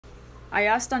I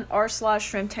asked on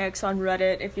r/shrimp tanks on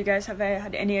Reddit if you guys have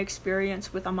had any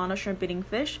experience with Amano shrimp eating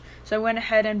fish. So I went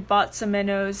ahead and bought some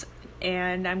minnows,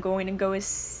 and I'm going to go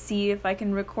see if I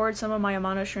can record some of my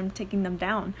Amano shrimp taking them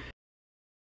down.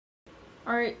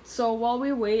 Alright, so while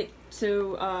we wait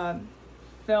to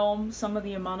film some of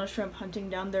the Amano shrimp hunting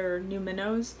down their new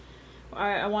minnows,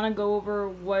 I want to go over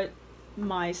what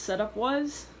my setup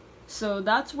was. So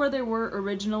that's where they were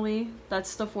originally.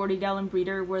 That's the 40-gallon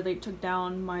breeder where they took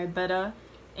down my betta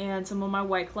and some of my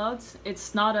white clouds.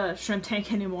 It's not a shrimp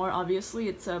tank anymore, obviously.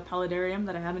 It's a paludarium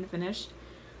that I haven't finished.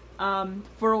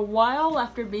 For a while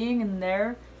after being in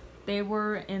there, they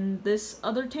were in this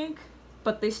other tank,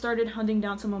 but they started hunting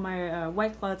down some of my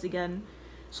white clouds again.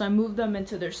 So I moved them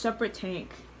into their separate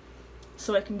tank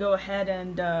so I can go ahead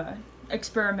and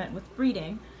experiment with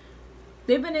breeding.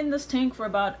 They've been in this tank for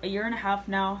about a year and a half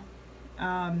now.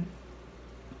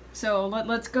 So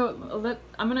let's go.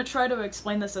 I'm gonna try to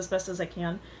explain this as best as I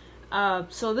can.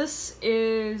 So this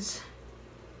is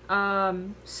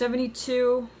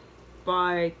 72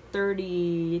 by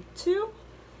 32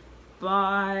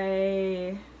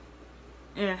 by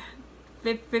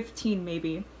 15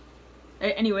 maybe.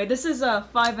 Anyway, this is a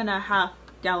 5.5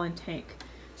 gallon tank.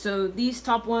 So these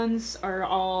top ones are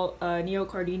all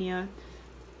Neocardinia.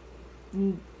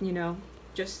 You know,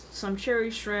 just some cherry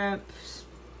shrimp,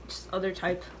 just other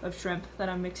type of shrimp that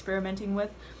I'm experimenting with.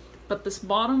 But this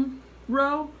bottom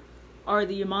row are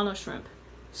the Amano shrimp.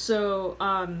 So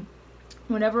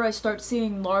whenever I start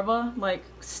seeing larvae like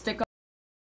stick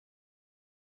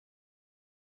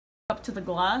up to the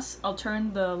glass, I'll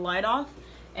turn the light off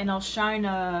and I'll shine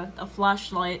a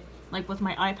flashlight like with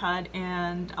my iPad,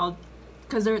 and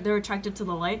because they're attracted to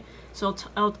the light, so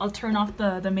I'll turn off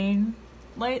the main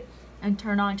light and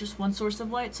turn on just one source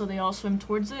of light so they all swim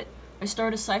towards it. I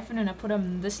start a siphon and I put them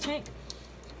in this tank.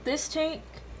 This tank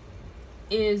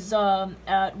is at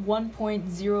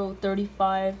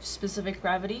 1.035 specific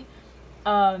gravity.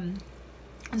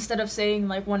 Instead of saying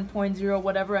like 1.0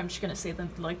 whatever, I'm just gonna say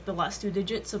like the last two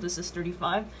digits, so this is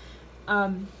 35.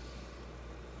 And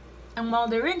while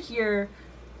they're in here,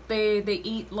 they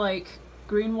eat like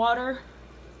green water,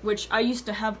 which I used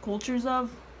to have cultures of.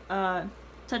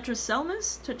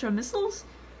 Tetramissals?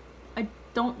 I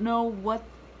don't know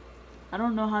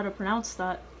how to pronounce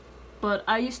that, but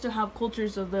I used to have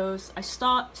cultures of those. I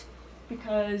stopped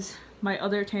because my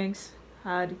other tanks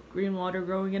had green water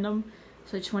growing in them,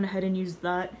 so I just went ahead and used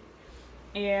that.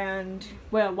 And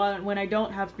well, when I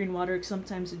don't have green water, because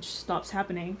sometimes it just stops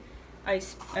happening, I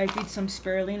feed some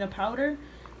spirulina powder.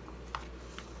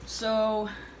 So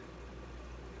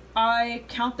I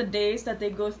count the days that they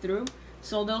go through.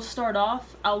 So they'll start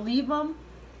off, I'll leave them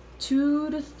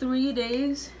 2 to 3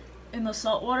 days in the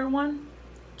saltwater one,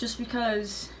 just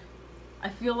because I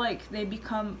feel like they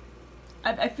become,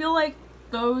 I feel like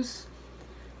the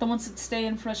ones that stay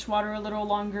in fresh water a little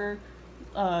longer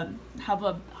have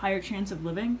a higher chance of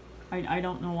living. I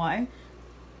don't know why.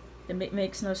 It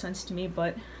makes no sense to me,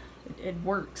 but it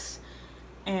works.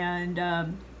 And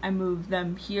I move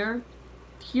them here.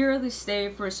 Here they stay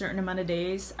for a certain amount of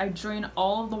days. I drain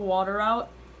all of the water out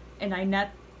and I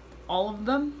net all of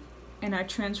them, and I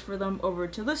transfer them over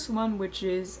to this one, which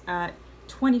is at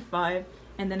 25,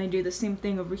 and then I do the same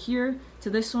thing over here to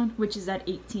this one, which is at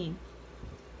 18.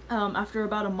 After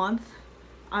about a month,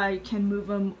 I can move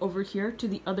them over here to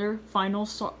the other final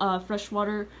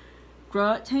freshwater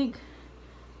grow-out tank.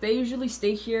 They usually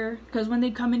stay here because when they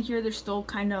come in here, they're still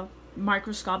kind of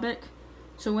microscopic.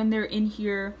 So when they're in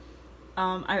here,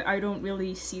 I don't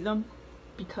really see them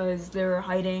because they're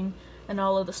hiding and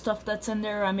all of the stuff that's in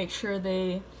there. I make sure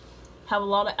they have a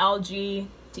lot of algae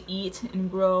to eat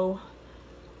and grow,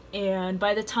 and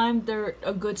by the time they're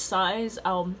a good size,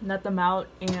 I'll net them out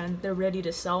and they're ready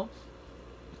to sell.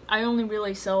 I only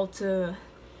really sell to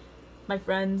my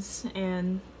friends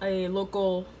and a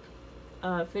local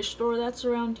fish store that's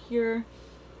around here.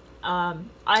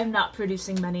 I'm not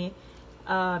producing many.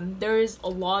 There is a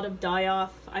lot of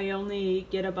die-off. I only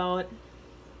get about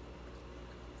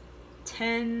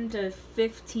 10 to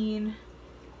 15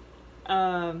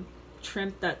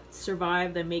 shrimp that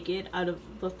survive, that make it out of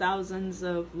the thousands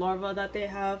of larvae that they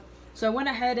have. So I went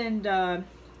ahead and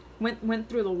went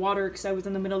through the water because I was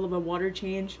in the middle of a water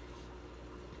change,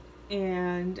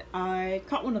 and I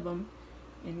caught one of them,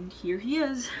 and here he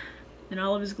is in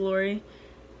all of his glory.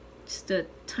 Just a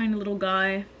tiny little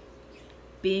guy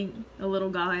being a little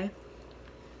guy.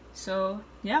 So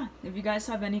yeah, if you guys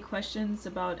have any questions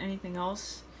about anything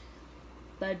else,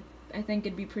 that I think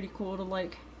it'd be pretty cool to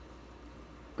like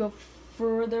go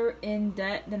further in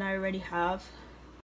depth than I already have.